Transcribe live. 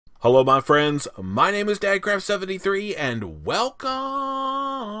Hello, my friends. My name is Dadcraft73, and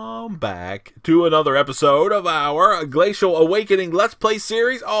welcome back to another episode of our Glacial Awakening Let's Play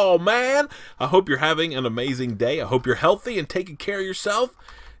series. Oh, man. I hope you're having an amazing day. I hope you're healthy and taking care of yourself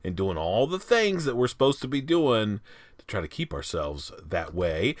and doing all the things that we're supposed to be doing to try to keep ourselves that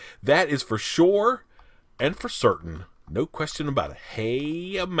way. That is for sure and for certain. No question about it.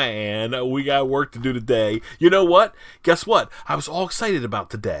 Hey, man, we got work to do today. You know what? Guess what? I was all excited about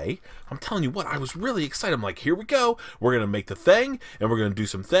today. I'm telling you what, I was really excited. I'm like, here we go. We're going to make the thing, and we're going to do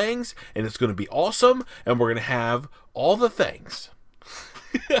some things, and it's going to be awesome, and we're going to have all the things.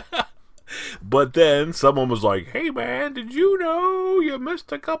 But then someone was like, hey, man, did you know you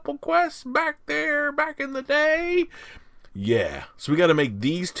missed a couple quests back there, back in the day? Yeah, so we got to make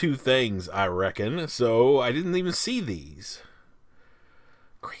these two things, I reckon. So I didn't even see these.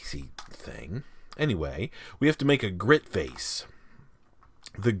 Crazy thing. Anyway, we have to make a grit vase.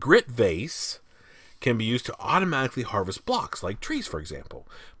 The grit vase can be used to automatically harvest blocks, like trees, for example.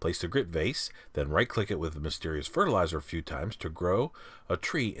 Place the grit vase, then right-click it with the mysterious fertilizer a few times to grow a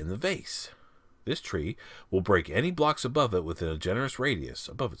tree in the vase. This tree will break any blocks above it within a generous radius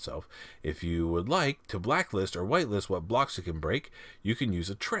above itself. If you would like to blacklist or whitelist what blocks it can break, you can use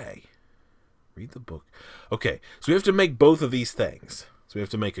a tray. Read the book. Okay, so we have to make both of these things. So we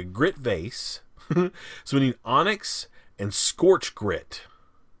have to make a grit vase. So we need onyx and scorch grit.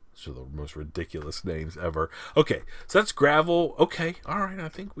 Those are the most ridiculous names ever. Okay, so that's gravel. Okay, all right, I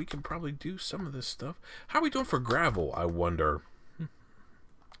think we can probably do some of this stuff. How are we doing for gravel, I wonder?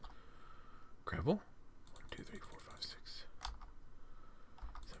 Gravel. 1, 2, 3, 4, 5, 6,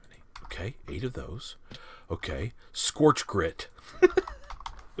 7, 8. Okay, 8 of those. Okay, scorch grit.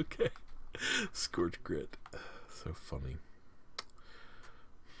 Okay, scorch grit. So funny.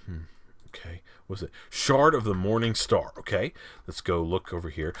 Okay, what's it? Shard of the Morning Star. Okay, let's go look over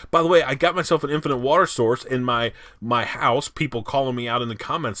here. By the way, I got myself an infinite water source in my house. People calling me out in the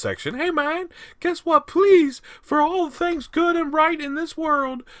comment section. Hey, man, guess what? Please, for all the things good and right in this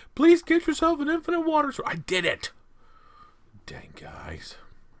world, please get yourself an infinite water source. I did it. Dang, guys.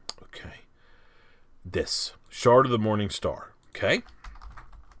 Okay. This. Shard of the Morning Star. Okay.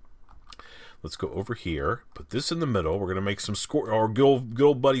 Let's go over here. Put this in the middle. We're going to make some our good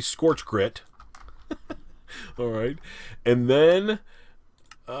old buddy scorch grit. All right. And then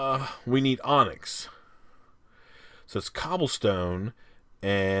we need onyx. So it's cobblestone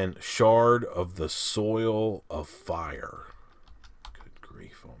and shard of the soil of fire. Good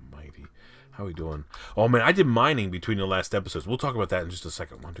grief almighty. How are we doing? Oh, man, I did mining between the last episodes. We'll talk about that in just a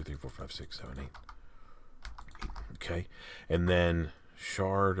second. 1, 2, 3, 4, 5, 6, 7, 8. Okay. And then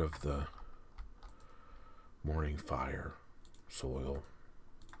shard of the morning fire soil.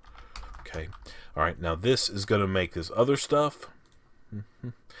 Okay. All right. Now this is going to make this other stuff.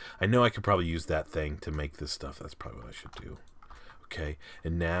 I know I could probably use that thing to make this stuff. That's probably what I should do. Okay.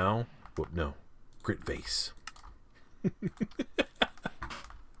 And now, no, grit vase.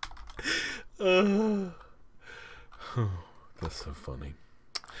 That's so funny.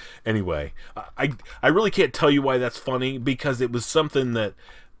 Anyway, I really can't tell you why that's funny, because it was something that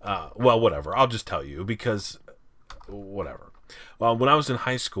well, whatever. I'll just tell you, because whatever. When I was in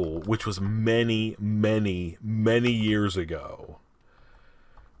high school, which was many, many, many years ago,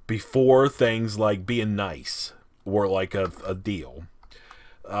 before things like being nice were like a deal,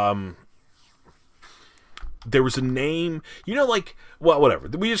 there was a name, you know, like, well, whatever.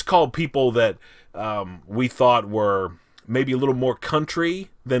 We just called people that we thought were maybe a little more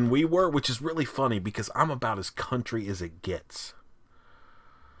country than we were, which is really funny because I'm about as country as it gets.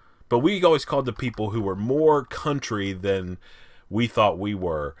 But we always called the people who were more country than we thought we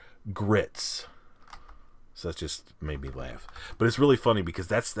were grits. So that just made me laugh. But it's really funny because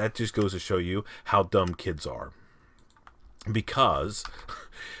that just goes to show you how dumb kids are. Because,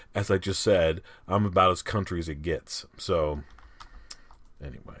 as I just said, I'm about as country as it gets. So,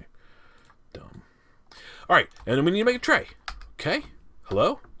 anyway, dumb. All right, and then we need to make a tray. Okay,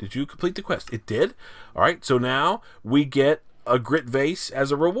 hello? Did you complete the quest? It did. All right, so now we get a grit vase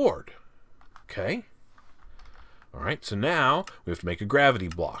as a reward. Okay. All right, so now we have to make a gravity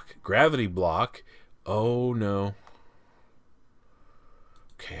block. Gravity block. Oh, no.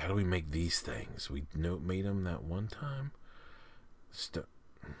 Okay, how do we make these things? We made them that one time.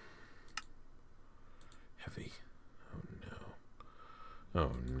 Heavy. Oh, no.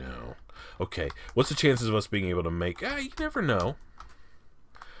 Oh, no. Okay, what's the chances of us being able to make... you never know.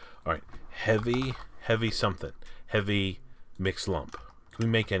 All right, heavy something. Heavy mixed lump. Can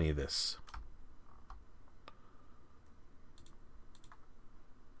we make any of this?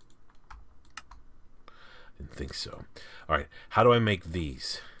 Didn't think so. All right, how do I make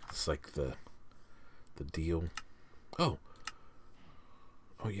these? It's like the deal. Oh.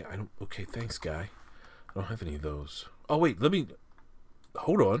 Oh, yeah, I don't... Okay, thanks, guy. I don't have any of those. Oh, wait, let me...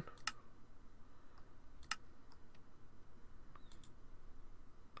 Hold on.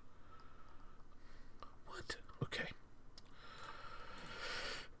 What? Okay.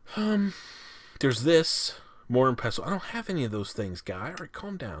 There's this. Mortar and pestle. I don't have any of those things, guy. All right,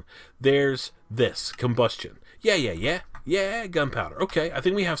 calm down. There's this. Combustion. Yeah. Gunpowder. Okay, I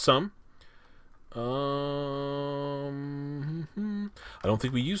think we have some. I don't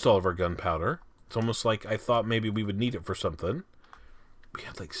think we used all of our gunpowder. It's almost like I thought maybe we would need it for something. We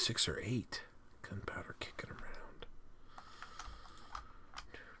had like 6 or 8 gunpowder kicking around.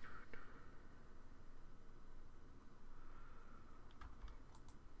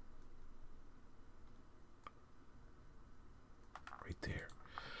 Right there.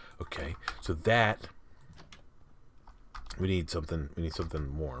 Okay, so that we need something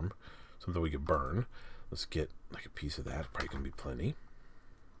warm. Something we could burn. Let's get like a piece of that. Probably gonna be plenty.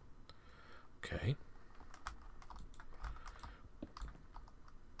 Okay.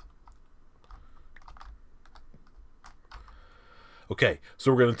 Okay,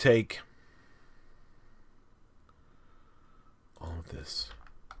 so we're gonna take all of this.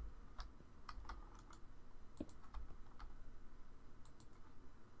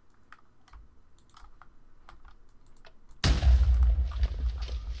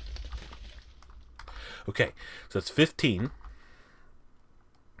 Okay, so that's 15. All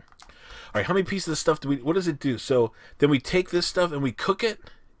right, how many pieces of stuff do we... What does it do? So then we take this stuff and we cook it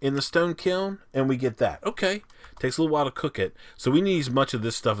in the stone kiln, and we get that. Okay, takes a little while to cook it. So we need as much of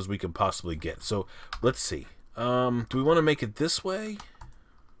this stuff as we can possibly get. So let's see. Do we want to make it this way?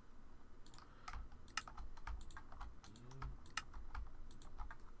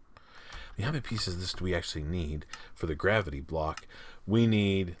 How many pieces of this do we actually need for the gravity block? We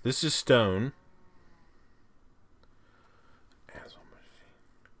need... This is stone.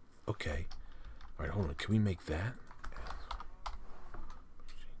 Okay. All right, hold on. Can we make that?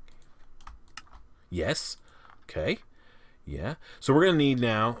 Yes. Okay. Yeah. So we're going to need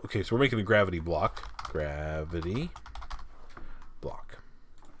now... Okay, so we're making a gravity block. Gravity block.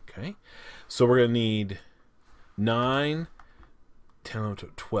 Okay. So we're going to need 9, 10,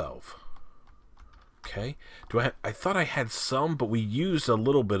 11, 12. Okay. I thought I had some, but we used a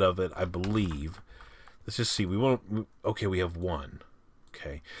little bit of it, I believe. Let's just see. Okay, we have 1.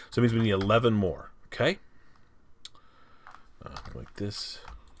 Okay, so it means we need 11 more. Okay, like this.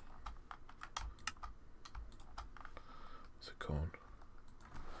 What's it called?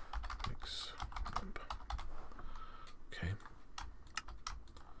 Mix. Okay,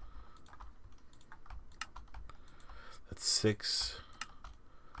 that's 6,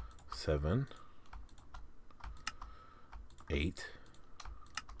 7, 8,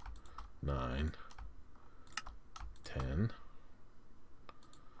 9, 10.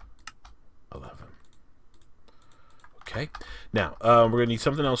 11. Okay. Now, we're going to need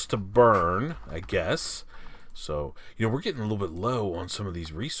something else to burn, I guess. So, we're getting a little bit low on some of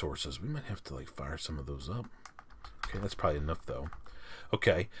these resources. We might have to, like, fire some of those up. Okay, that's probably enough, though.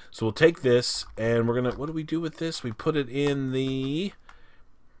 Okay, so we'll take this, and we're going to... What do we do with this? We put it in the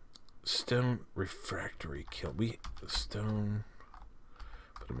stone refractory kiln. Stone...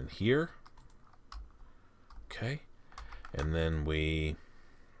 Put them in here. Okay. And then we...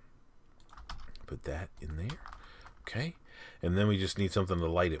 Put that in there. Okay. And then we just need something to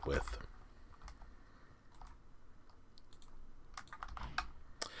light it with.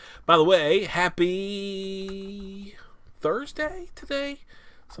 By the way, happy Thursday today?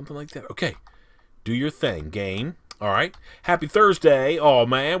 Something like that. Okay. Do your thing, game. All right. Happy Thursday. Oh,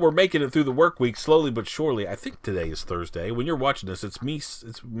 man. We're making it through the work week slowly but surely. I think today is Thursday. When you're watching this, it's me.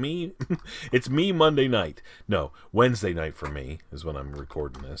 It's me Monday night. No, Wednesday night for me is when I'm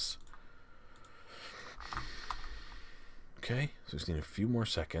recording this. Okay, so just need a few more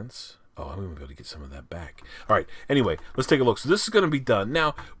seconds. Oh, I'm going to be able to get some of that back. All right, anyway, let's take a look. So this is going to be done.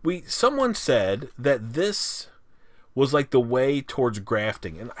 Now, someone said that this was like the way towards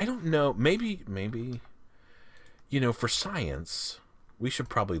grafting. And I don't know, maybe, for science, we should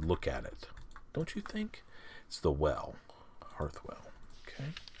probably look at it. Don't you think? It's the well, hearth well. Okay.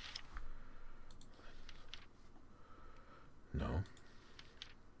 No.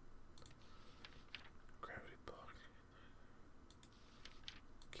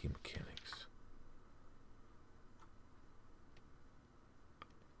 Mechanics.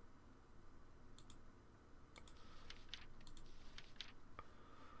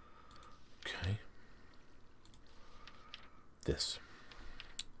 Okay. This.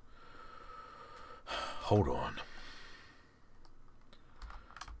 Hold on.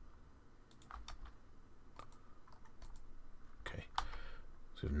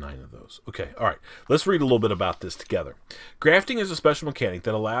 have 9 of those. Okay, all right. Let's read a little bit about this together. Grafting is a special mechanic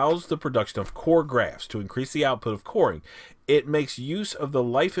that allows the production of core grafts to increase the output of coring. It makes use of the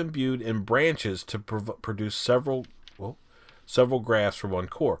life imbued in branches to produce several grafts for one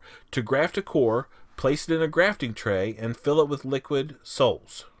core. To graft a core, place it in a grafting tray and fill it with liquid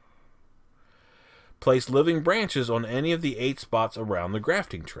sols. Place living branches on any of the 8 spots around the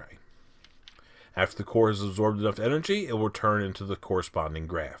grafting tray. After the core has absorbed enough energy, it will turn into the corresponding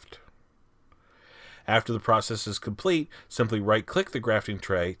graft. After the process is complete, simply right-click the grafting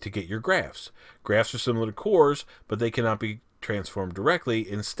tray to get your grafts. Grafts are similar to cores, but they cannot be transformed directly.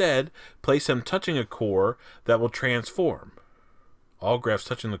 Instead, place them touching a core that will transform. All grafts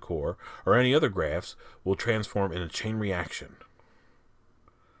touching the core, or any other grafts, will transform in a chain reaction.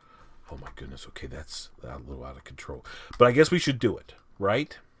 Oh my goodness, okay, that's a little out of control. But I guess we should do it,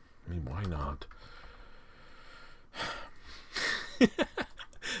 right? I mean, why not?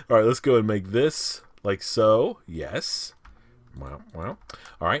 All right, let's go and make this like so. Yes. Wow. All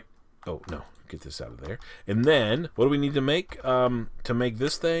right. Oh, no. Get this out of there. And then, what do we need to make? To make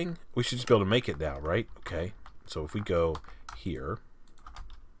this thing, we should just be able to make it now, right? Okay. So if we go here,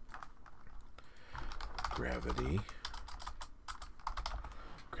 gravity,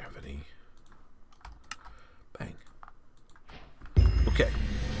 bang. Okay.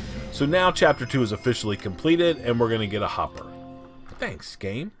 So now chapter 2 is officially completed, and we're going to get a hopper. Thanks,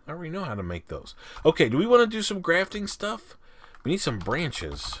 game. I already know how to make those. Okay, do we want to do some grafting stuff? We need some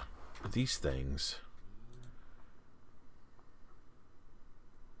branches for these things.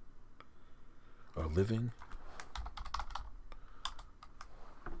 Or living.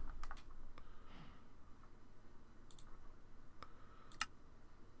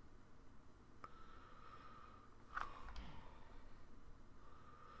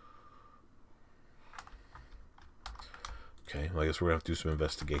 Okay, well, I guess we're going to have to do some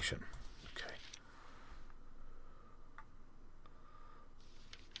investigation. Okay.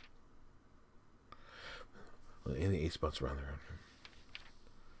 Well, any 8 spots around there.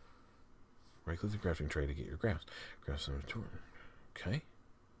 Right-click the grafting tray to get your grafts. Grafts on the tour. Okay.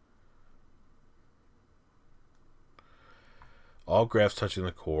 All grafts touching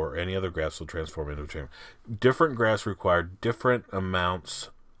the core or any other grafts will transform into a chamber. Different grafts require different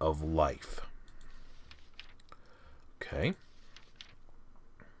amounts of life. Okay.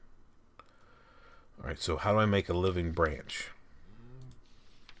 All right, so how do I make a living branch?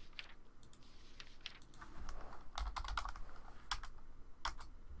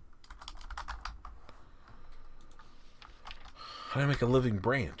 How do I make a living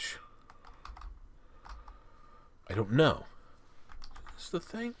branch? I don't know. Is this the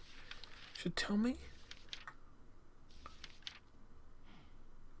thing? Should tell me?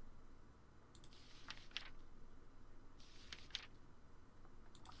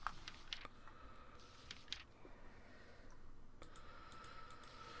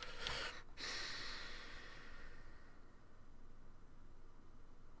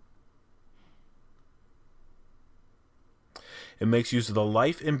 It makes use of the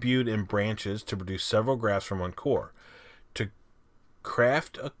life imbued in branches to produce several grafts from one core. To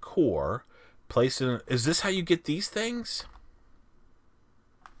craft a core, place in... Is this how you get these things?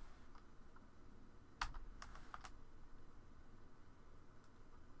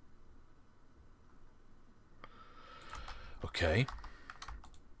 Okay.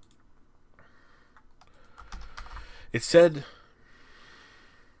 It said...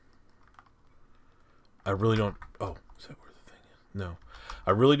 I really don't... Oh, is that where the thing is? No.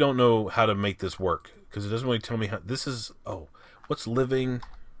 I really don't know how to make this work, because it doesn't really tell me how... This is... Oh, what's living...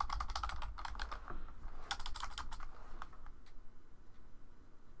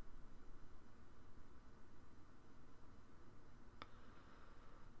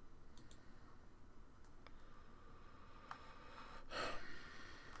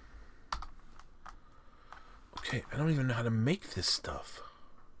 Okay, I don't even know how to make this stuff.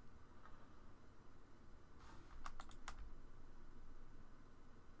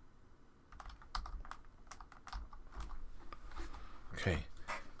 Okay,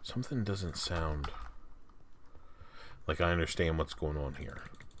 something doesn't sound like I understand what's going on here.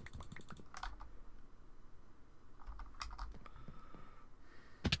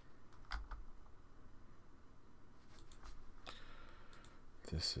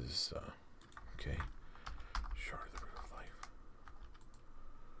 This is, okay. Shard of the root of life.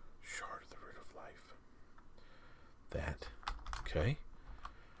 Shard of the root of life. That, okay.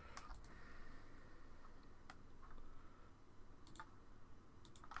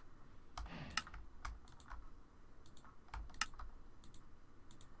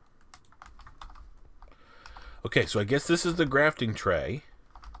 Okay, so I guess this is the grafting tray.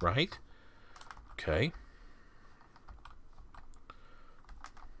 right? Okay.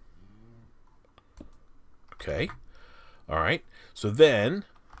 Okay. All right. So then,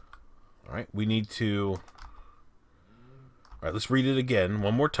 all right, we need to, all right, let's read it again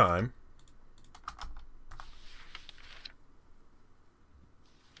one more time.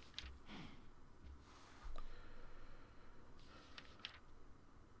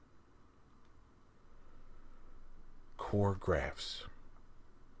 Core grafts.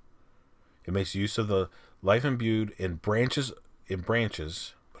 It makes use of the life imbued in branches.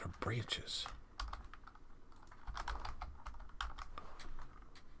 What are branches?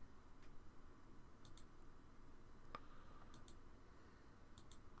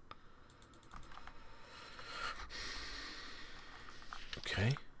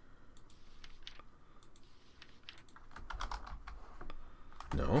 Okay.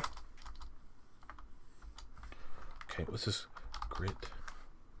 No. Okay, what's this? Grit.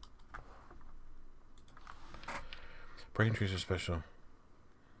 Breaking trees are special.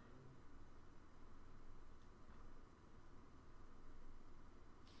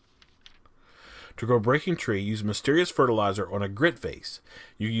 To grow breaking tree, use mysterious fertilizer on a grit vase.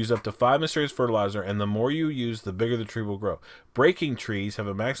 You use up to 5 mysterious fertilizer, and the more you use, the bigger the tree will grow. Breaking trees have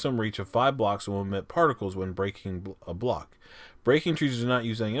a maximum reach of 5 blocks and will emit particles when breaking a block. Breaking trees do not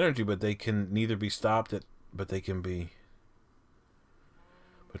use any energy, but they can neither be stopped at, but they can be.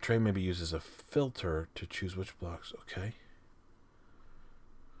 But tray may be used as a filter to choose which blocks. Okay.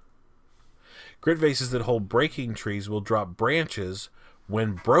 Grit vases that hold breaking trees will drop branches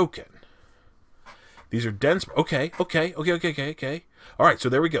when broken. These are dense. Okay. All right, so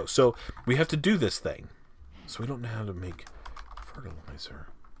there we go. So we have to do this thing. So we don't know how to make fertilizer.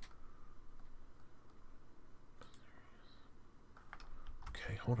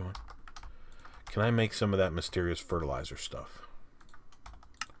 Okay, hold on. Can I make some of that mysterious fertilizer stuff?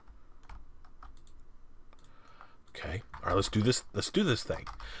 Okay. All right, let's do this. Let's do this thing.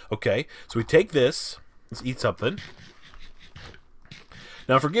 Okay, so we take this. Let's eat something.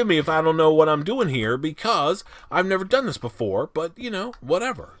 Now, forgive me if I don't know what I'm doing here because I've never done this before, but, you know,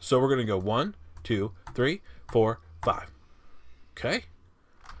 whatever. So we're going to go 1, 2, 3, 4, 5. Okay.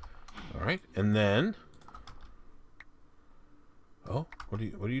 All right, and then... Oh, what are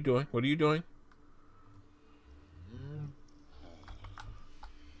you doing? What are you doing?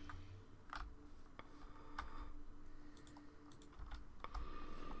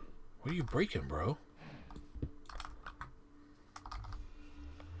 What are you breaking, bro?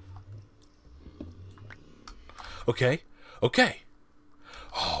 Okay. Okay.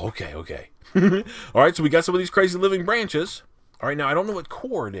 Oh, okay. All right, so we got some of these crazy living branches. All right, now I don't know what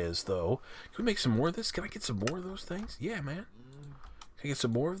core it is, though. Can we make some more of this? Can I get some more of those things? Yeah, man. Can I get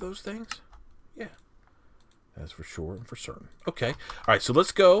some more of those things? Yeah. That's for sure and for certain. Okay. All right, so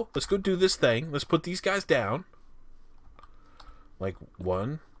let's go. Let's go do this thing. Let's put these guys down. Like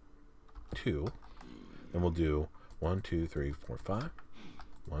 1, 2. And we'll do 1, 2, 3, 4, 5.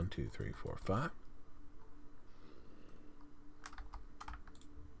 1, 2, 3, 4, 5.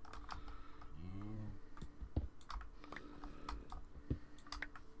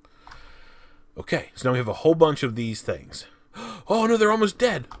 Okay, so now we have a whole bunch of these things. Oh no, they're almost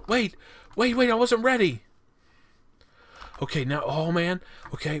dead. Wait, I wasn't ready. Okay, now, oh man.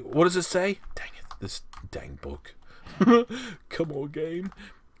 Okay, what does it say? Dang it, this dang book. Come on, game.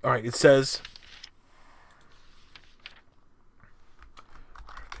 All right, it says...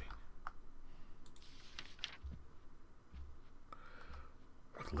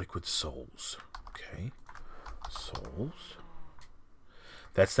 With liquid souls. Okay, souls.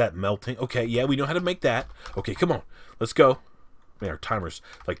 That's that melting. Okay, yeah, we know how to make that. Okay, come on. Let's go. Man, our timer's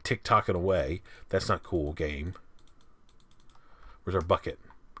like tick-tocking away. That's not cool, game. Where's our bucket?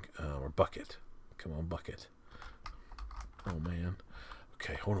 Our bucket. Come on, bucket. Oh, man.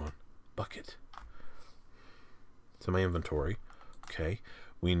 Okay, hold on. Bucket. It's in my inventory. Okay,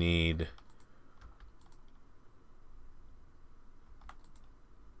 we need...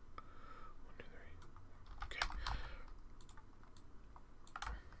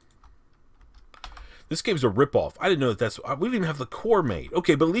 This game's a ripoff. I didn't know that that's... We didn't even have the core made.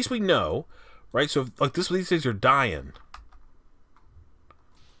 Okay, but at least we know, right? So, like, these things are dying.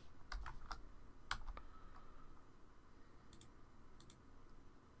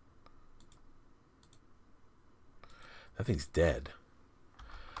 That thing's dead.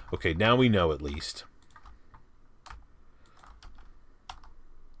 Okay, now we know at least.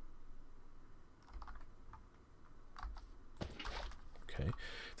 Okay.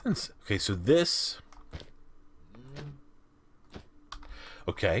 Okay, so this...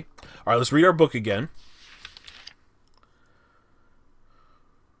 Okay. All right, let's read our book again.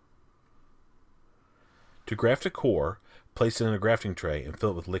 To graft a core, place it in a grafting tray and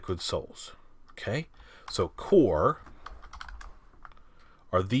fill it with liquid souls. Okay? So core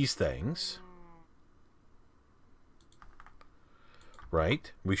are these things.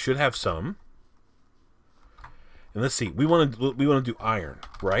 Right? We should have some. And let's see. We want to do iron,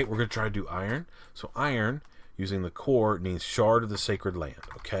 right? We're going to try to do iron. So iron, using the core, needs shard of the sacred land.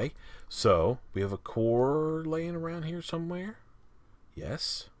 Okay? So we have a core laying around here somewhere.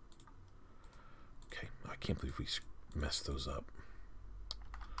 Yes. Okay. I can't believe we messed those up.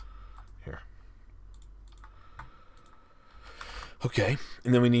 Here. Okay.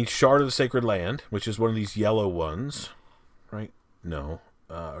 And then we need shard of the sacred land, which is one of these yellow ones. Right? No.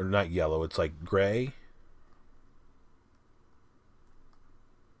 Or not yellow. It's like gray.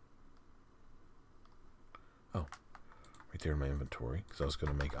 Oh. Right there in my inventory. Because I was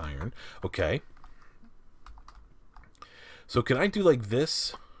going to make iron. Okay. So can I do like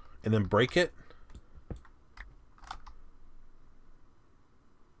this and then break it?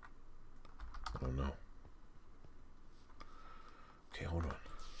 Oh no. Okay, hold on.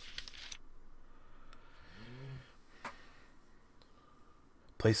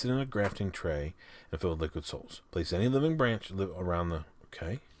 Place it in a grafting tray and fill it with liquid souls. Place any living branch around the...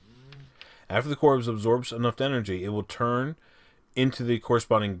 Okay. After the core absorbs enough energy, it will turn into the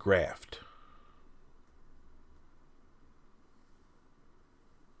corresponding graft.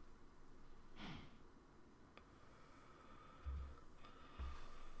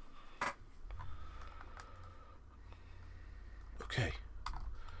 Okay.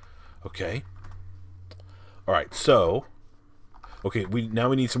 Okay. All right. So, okay. Now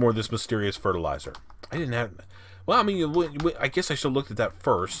we need some more of this mysterious fertilizer. I didn't have. Well, I mean, I guess I should have looked at that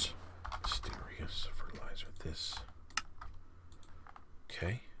first. Mysterious fertilizer. This.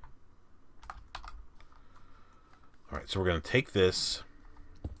 Okay. All right. So we're gonna take this.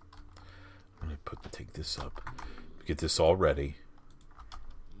 I'm gonna take this up. Get this all ready.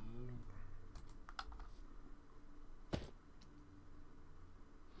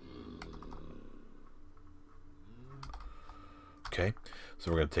 Okay,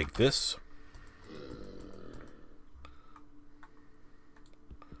 so we're going to take this.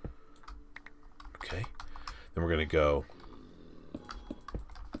 Okay, then we're going to go.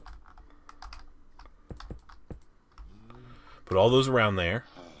 Put all those around there.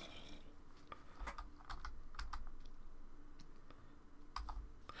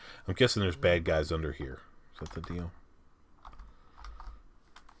 I'm guessing there's bad guys under here. Is that the deal?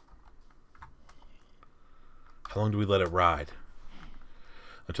 How long do we let it ride?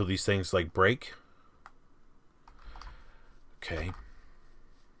 Until these things like break. Okay.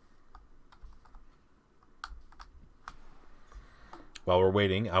 While we're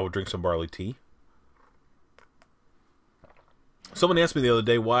waiting, I will drink some barley tea. Someone asked me the other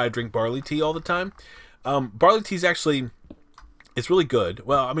day why I drink barley tea all the time. Barley tea is actually, it's really good.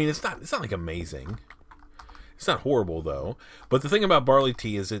 Well, I mean, it's not like amazing. It's not horrible though. But the thing about barley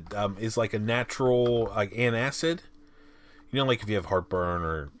tea is it is like a natural like antacid. You know, like if you have heartburn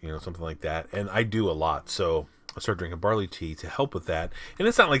or, you know, something like that. And I do a lot. So I started drinking barley tea to help with that. And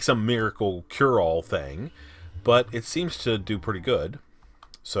it's not like some miracle cure-all thing. But it seems to do pretty good.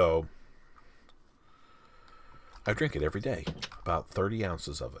 So I drink it every day. About 30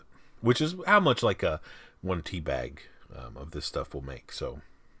 ounces of it. Which is how much like one tea bag of this stuff will make. So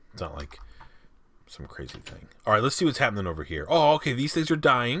it's not like some crazy thing. All right, let's see what's happening over here. Oh, okay, these things are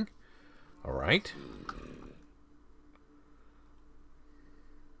dying. All right.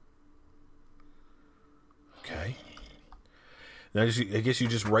 Okay. Now I guess you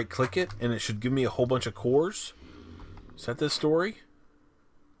just right-click it, and it should give me a whole bunch of cores. Is that this story?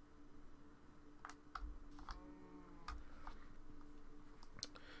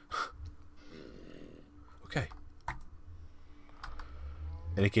 Okay.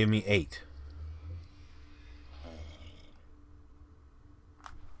 And it gave me 8.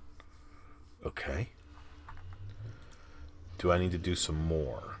 Okay. Do I need to do some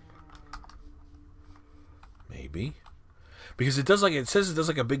more? Maybe. Because it does like, it says it does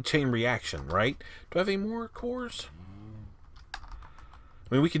like a big chain reaction, right? Do I have any more cores? I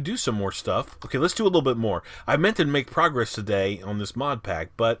mean, we could do some more stuff. Okay, let's do a little bit more. I meant to make progress today on this mod pack,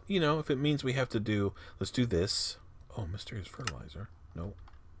 but, you know, if it means we have to do... Let's do this. Oh, mysterious fertilizer. No.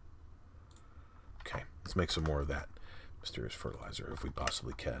 Okay, let's make some more of that mysterious fertilizer if we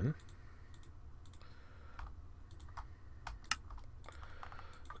possibly can.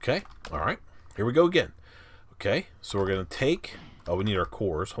 Okay, all right. Here we go again. Okay, so we're going to take... Oh, we need our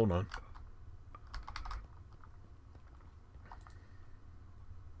cores. Hold on.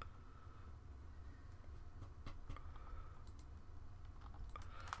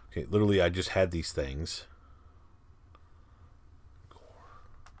 Okay, literally I just had these things.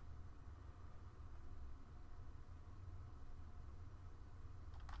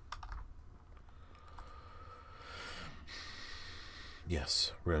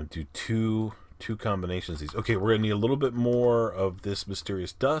 Yes, we're going to do two combinations of these. Okay, we're going to need a little bit more of this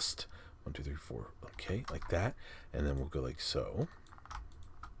mysterious dust. 1, 2, 3, 4. Okay, like that. And then we'll go like so.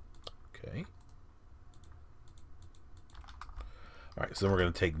 Okay. All right, so then we're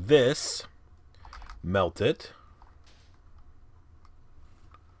going to take this, melt it.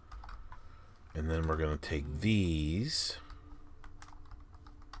 And then we're going to take these.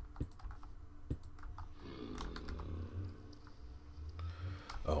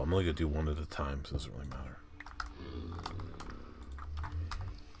 Oh, I'm only going to do one at a time, so it doesn't really matter.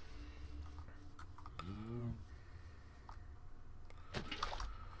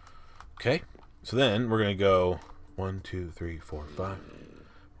 Okay, so then we're going to go 1, 2, 3, 4, 5.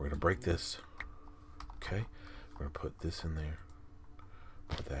 We're going to break this. Okay, we're going to put this in there.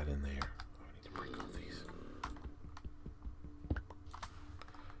 Put that in there. Oh, I need to break all these.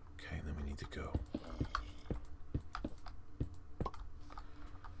 Okay, and then we need to go.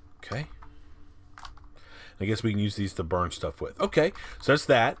 Okay. I guess we can use these to burn stuff with. Okay, so that's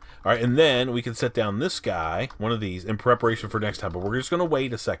that. All right, and then we can set down this guy, one of these, in preparation for next time. But we're just going to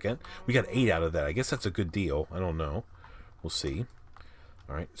wait a second. We got 8 out of that. I guess that's a good deal. I don't know. We'll see.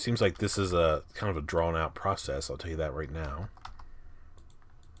 All right, seems like this is a kind of a drawn-out process. I'll tell you that right now.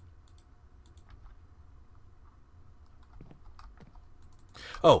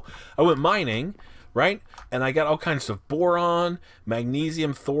 Oh, I went mining, right? And I got all kinds of boron,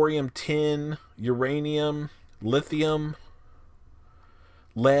 magnesium, thorium, tin, uranium, lithium,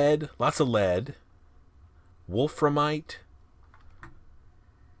 lead, lots of lead, wolframite,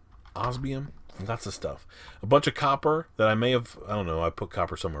 osmium, lots of stuff. A bunch of copper that I may have, I don't know, I put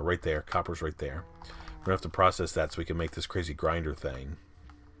copper somewhere right there. Copper's right there. We're going to have to process that so we can make this crazy grinder thing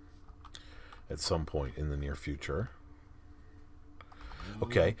at some point in the near future.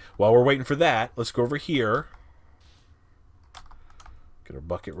 Okay, while we're waiting for that, let's go over here. Get our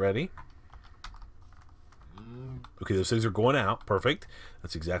bucket ready. Okay, those things are going out. Perfect.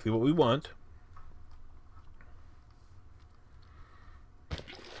 That's exactly what we want.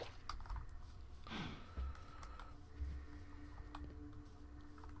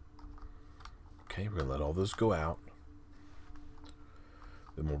 Okay, we're going to let all those go out.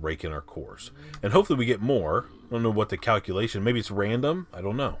 Then we'll rake in our cores. And hopefully we get more. I don't know what the calculation... Maybe it's random? I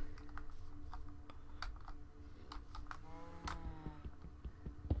don't know.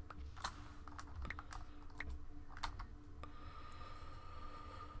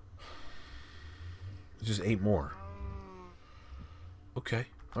 It's just 8 more. Okay.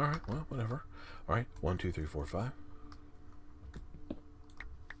 Alright, well, whatever. Alright, 1, 2, 3, 4, 5.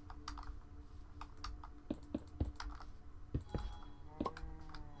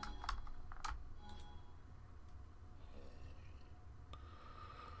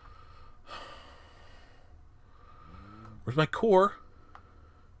 Where's my core?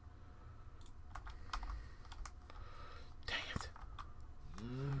 Dang it.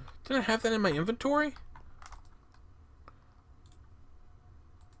 Did I have that in my inventory?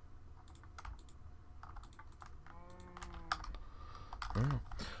 Oh. Alright,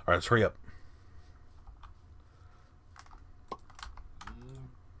 let's hurry up.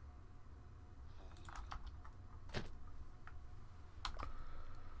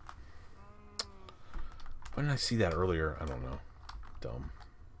 Why didn't I see that earlier? I don't know. Dumb.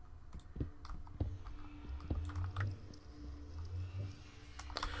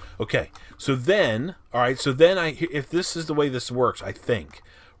 Okay, so then, all right, so then if this is the way this works, I think,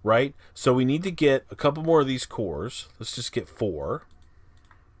 right? So we need to get a couple more of these cores. Let's just get 4.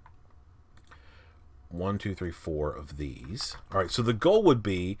 1, 2, 3, 4 of these. All right, so the goal would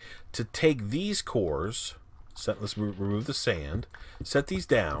be to take these cores, let's remove the sand, set these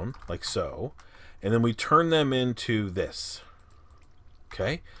down like so, and then we turn them into this.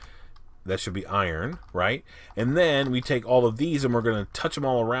 Okay? That should be iron, right? And then we take all of these and we're going to touch them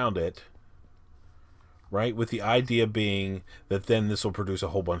all around it, right? With the idea being that then this will produce a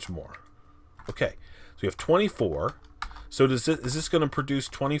whole bunch more. Okay, so we have 24. So is this going to produce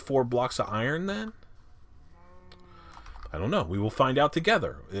 24 blocks of iron then? I don't know. We will find out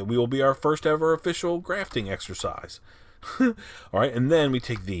together. We will be our first ever official grafting exercise. All right, and then we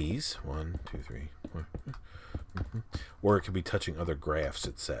take these. 1, 2, 3, 4. Or it could be touching other graphs,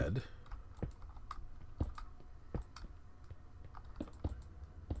 it said.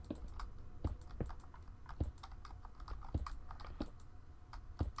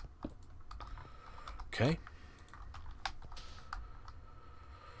 Okay.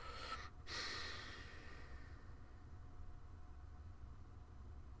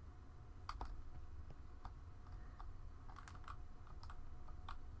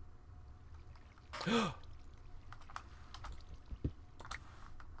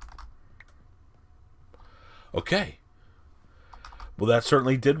 Okay. Well, that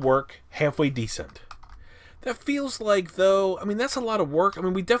certainly did work. Halfway decent. That feels like, though, I mean, that's a lot of work. I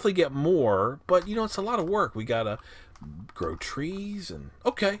mean, we definitely get more, but, you know, it's a lot of work. We gotta grow trees and...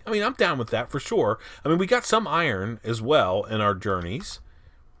 Okay, I mean, I'm down with that for sure. I mean, we got some iron as well in our journeys.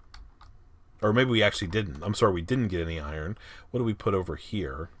 Or maybe we actually didn't. I'm sorry, we didn't get any iron. What do we put over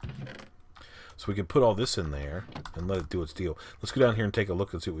here? So we can put all this in there and let it do its deal. Let's go down here and take a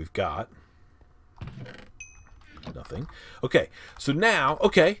look and see what we've got. Nothing. Okay, so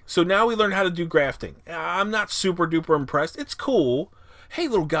now we learned how to do grafting. I'm not super duper impressed. It's cool. Hey,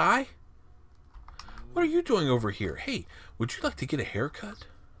 little guy. What are you doing over here? Hey, would you like to get a haircut?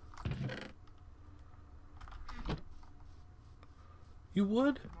 You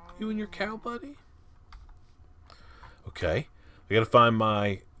would? You and your cow buddy? Okay. I gotta find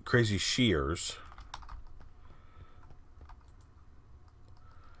my crazy shears.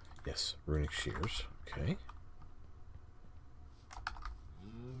 Yes, runic shears. Okay.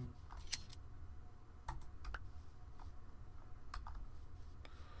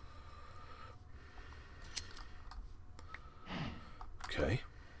 Okay.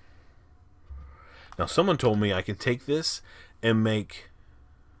 Now, someone told me I can take this and make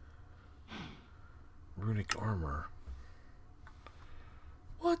runic armor.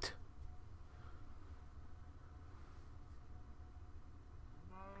 What?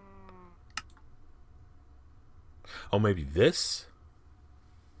 Oh, maybe this?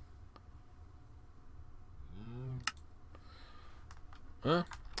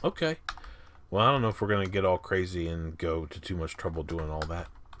 Okay. Well, I don't know if we're going to get all crazy and go to too much trouble doing all that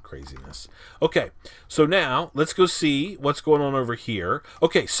craziness. Okay, so now let's go see what's going on over here.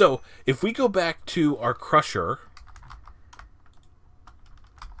 Okay, so if we go back to our crusher,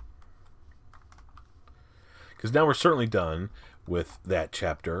 because now we're certainly done with that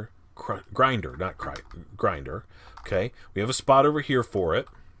chapter. Grinder, not grinder. Okay, we have a spot over here for it.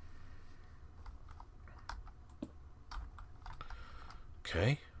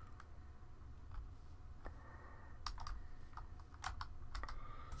 Okay.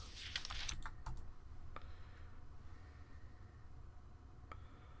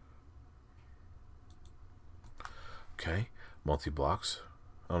 Okay, multi-blocks.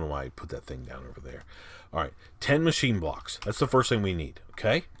 I don't know why I put that thing down over there. All right, 10 machine blocks. That's the first thing we need,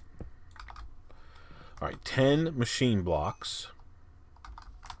 okay? All right, 10 machine blocks.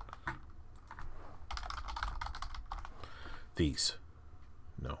 These.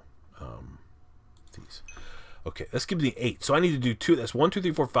 No. These. Okay, let's give me 8. So I need to do 2. That's 1, 2,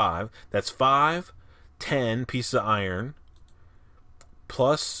 3, 4, 5. That's 5, 10 pieces of iron.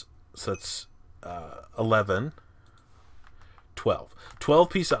 Plus, so that's 11. 12. 12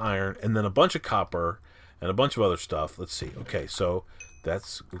 pieces of iron, and then a bunch of copper, and a bunch of other stuff. Let's see. Okay, so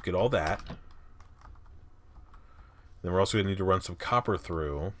we'll get all that. Then we're also going to need to run some copper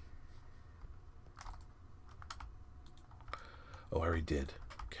through. Oh, I already did.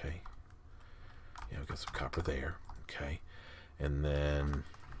 Okay. Yeah, we got some copper there. Okay. And then...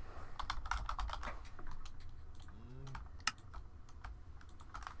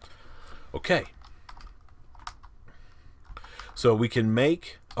 Okay. So we can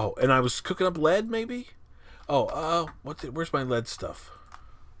make... Oh, and I was cooking up lead, maybe? Oh, where's my lead stuff?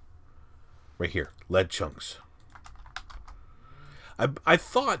 Right here. Lead chunks. I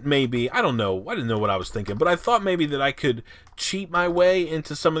thought maybe... I don't know. I didn't know what I was thinking. But I thought maybe that I could cheat my way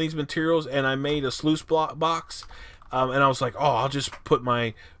into some of these materials. And I made a sluice box. And I was like, oh, I'll just put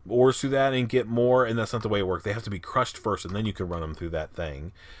my ores through that and get more. And that's not the way it works. They have to be crushed first. And then you can run them through that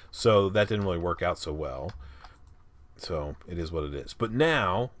thing. So that didn't really work out so well. So it is what it is. But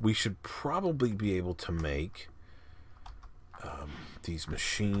now we should probably be able to make these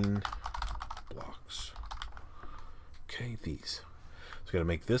machine blocks. Okay, these. So we got to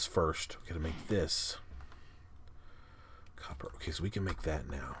make this first. We got to make this copper. Okay, so we can make that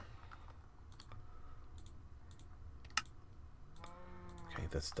now. Okay,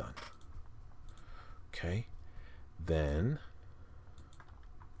 that's done. Okay, then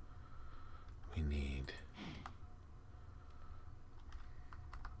we need...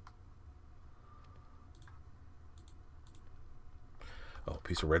 Oh, a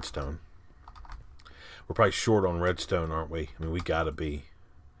piece of redstone. We're probably short on redstone, aren't we? I mean, we gotta be.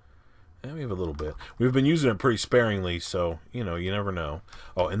 Yeah, we have a little bit. We've been using it pretty sparingly, so, you know, you never know.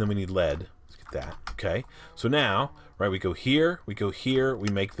 Oh, and then we need lead. Let's get that. Okay. So now, right, we go here, we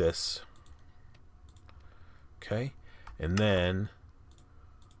make this. Okay. And then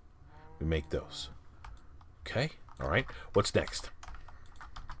we make those. Okay. All right. What's next?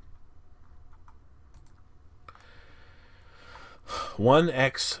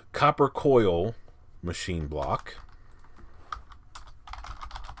 1x copper coil machine block.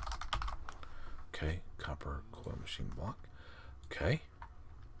 Okay, copper coil machine block. Okay.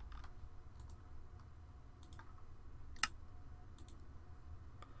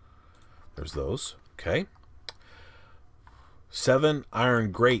 There's those. Okay. 7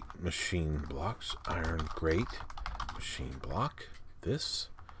 iron grate machine blocks. Iron grate machine block. This.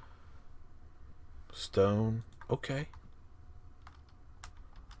 Stone. Okay.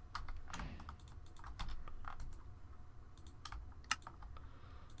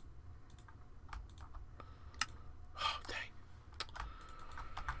 Oh, dang.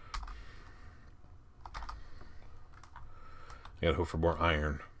 I gotta hope for more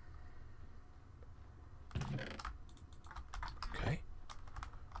iron. Okay.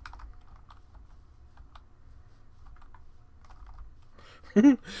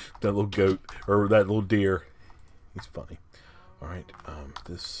 That little goat, or that little deer. He's funny. Alright,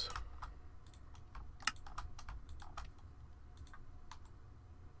 this...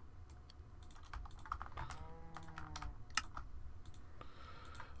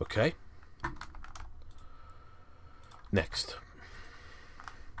 Okay. Next.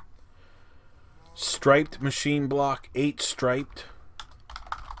 Striped machine block, 8 striped.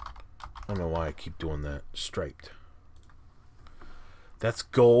 I don't know why I keep doing that. Striped. That's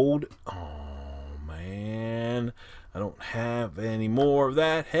gold. Oh, man. I don't have any more of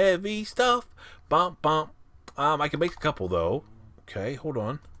that heavy stuff. Bump, bump. I can make a couple, though. Okay, hold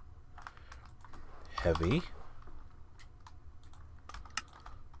on. Heavy.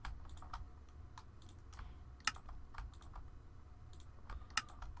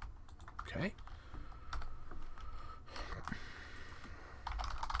 Okay.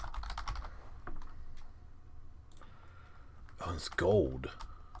 Oh, it's gold.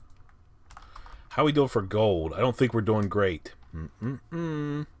 How are we doing for gold? I don't think we're doing great.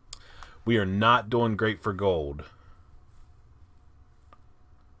 We are not doing great for gold.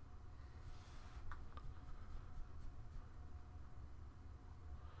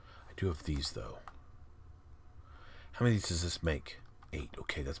 I do have these, though. How many does this make? 8.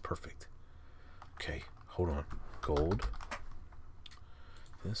 Okay, that's perfect. Okay, hold on. Gold.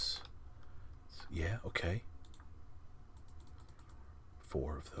 This. Yeah, okay.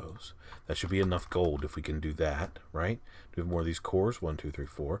 4 of those. That should be enough gold if we can do that, right? Do we have more of these cores? 1, 2, 3,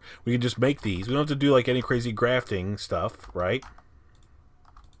 4. We can just make these. We don't have to do like any crazy grafting stuff, right?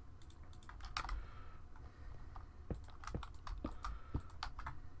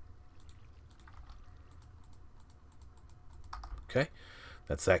 Okay,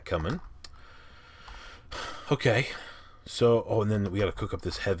 that's that coming. Okay, so, oh, and then we got to cook up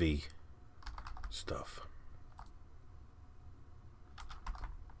this heavy stuff.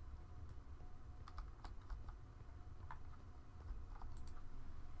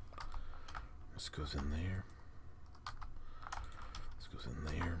 This goes in there. This goes in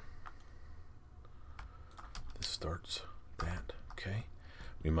there. This starts that. Okay,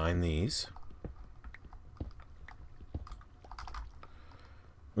 we mine these.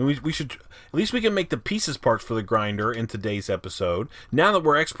 We should, at least we can make the pieces parts for the grinder in today's episode. Now that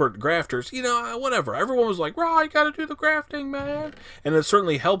we're expert grafters, you know, whatever. Everyone was like, "Raw, you got to do the grafting, man," and it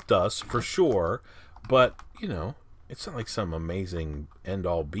certainly helped us for sure. But you know, it's not like some amazing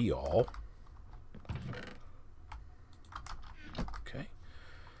end-all, be-all. Okay,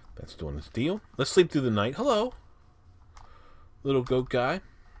 that's doing its deal. Let's sleep through the night. Hello, little goat guy.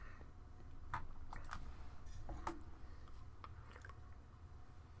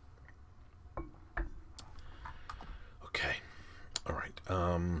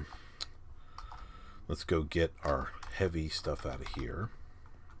 Let's go get our heavy stuff out of here.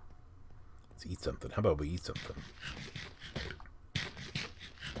 Let's eat something. How about we eat something?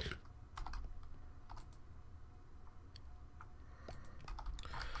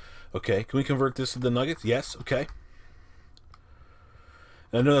 Okay, can we convert this to the nuggets? Yes, okay.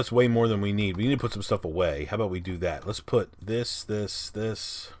 And I know that's way more than we need. We need to put some stuff away. How about we do that? Let's put this, and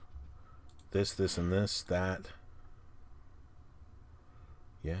this, that.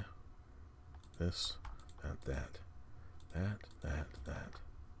 Yeah. This, that.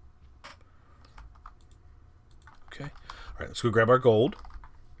 Okay. All right, let's go grab our gold.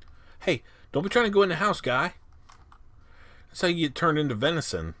 Hey, don't be trying to go in the house, guy. That's how you get turned into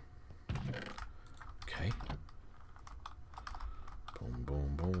venison. Okay. Boom,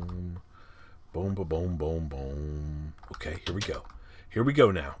 boom, boom. Boom, boom, boom, boom, boom. Okay, here we go. Here we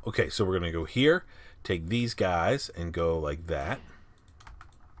go now. Okay, so we're going to go here, take these guys, and go like that.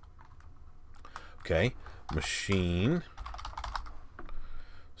 Okay, machine,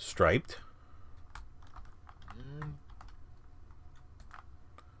 striped,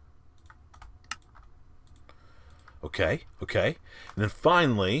 Okay, okay. And then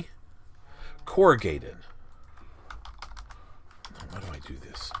finally, corrugated. Why do I do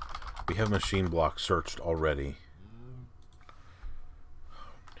this? We have machine block searched already.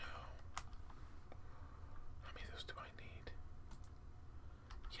 Oh no. How many of those do I need?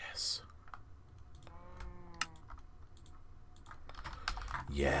 Yes.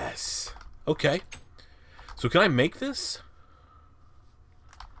 Yes. Okay. So can I make this?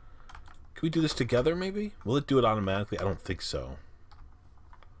 Can we do this together, maybe? Will it do it automatically? I don't think so.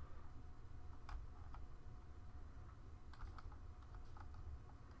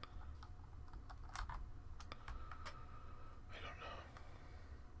 I don't know.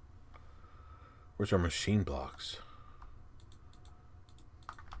 Where's our machine blocks?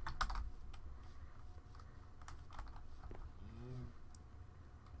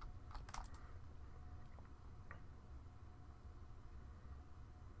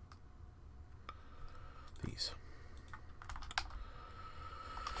 These.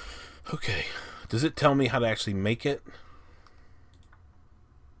 Okay. Does it tell me how to actually make it?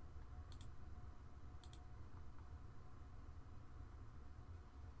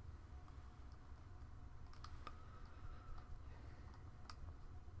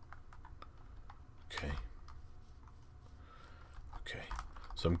 Okay. Okay.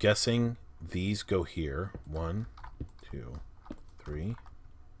 So I'm guessing these go here. 1, 2, 3,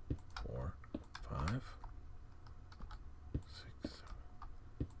 4, 5, 6,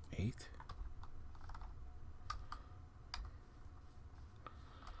 7, 8.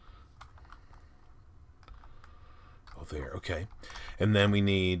 Oh, there. Okay. And then we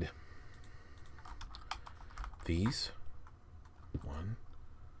need these. 1,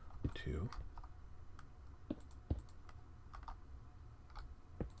 2.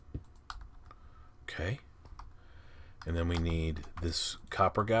 Okay. And then we need this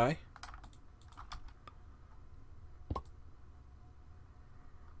copper guy.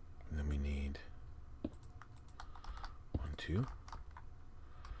 And then we need 1, 2.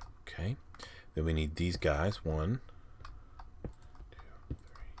 Okay. Then we need these guys. 1, 2, 3.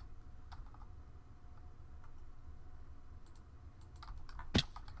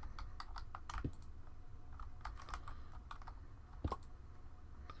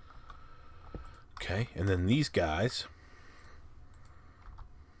 Okay, and then these guys.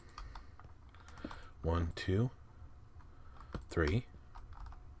 1, 2, 3.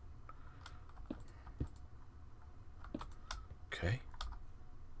 Okay.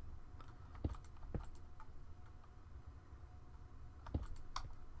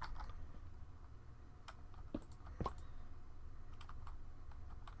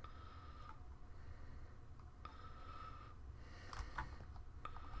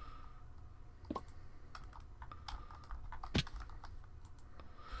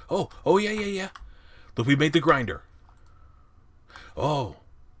 Oh, yeah. Look, we made the grinder. Oh,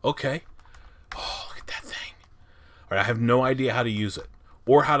 okay. Oh, look at that thing. All right, I have no idea how to use it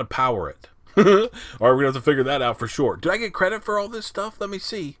or how to power it. All right, we're going to have to figure that out for sure. Did I get credit for all this stuff? Let me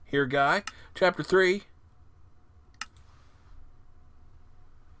see. Here, guy. Chapter 3.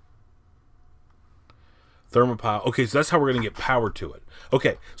 Thermopile. Okay, so that's how we're going to get power to it.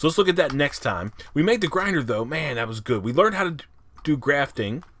 Okay, so let's look at that next time. We made the grinder, though. Man, that was good. We learned how to do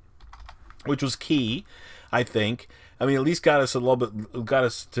grafting, which was key, I think. I mean, at least got us a little bit, got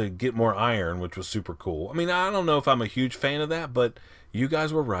us to get more iron, which was super cool. I mean, I don't know if I'm a huge fan of that, but you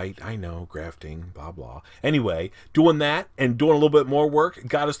guys were right. I know, grafting, blah, blah. Anyway, doing that and doing a little bit more work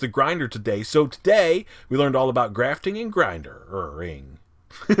got us the grinder today. So today, we learned all about grafting and grindering.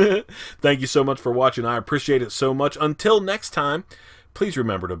 Thank you so much for watching. I appreciate it so much. Until next time, please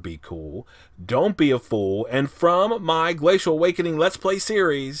remember to be cool. Don't be a fool. And from my Glacial Awakening Let's Play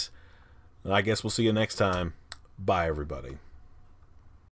series, I guess we'll see you next time. Bye, everybody.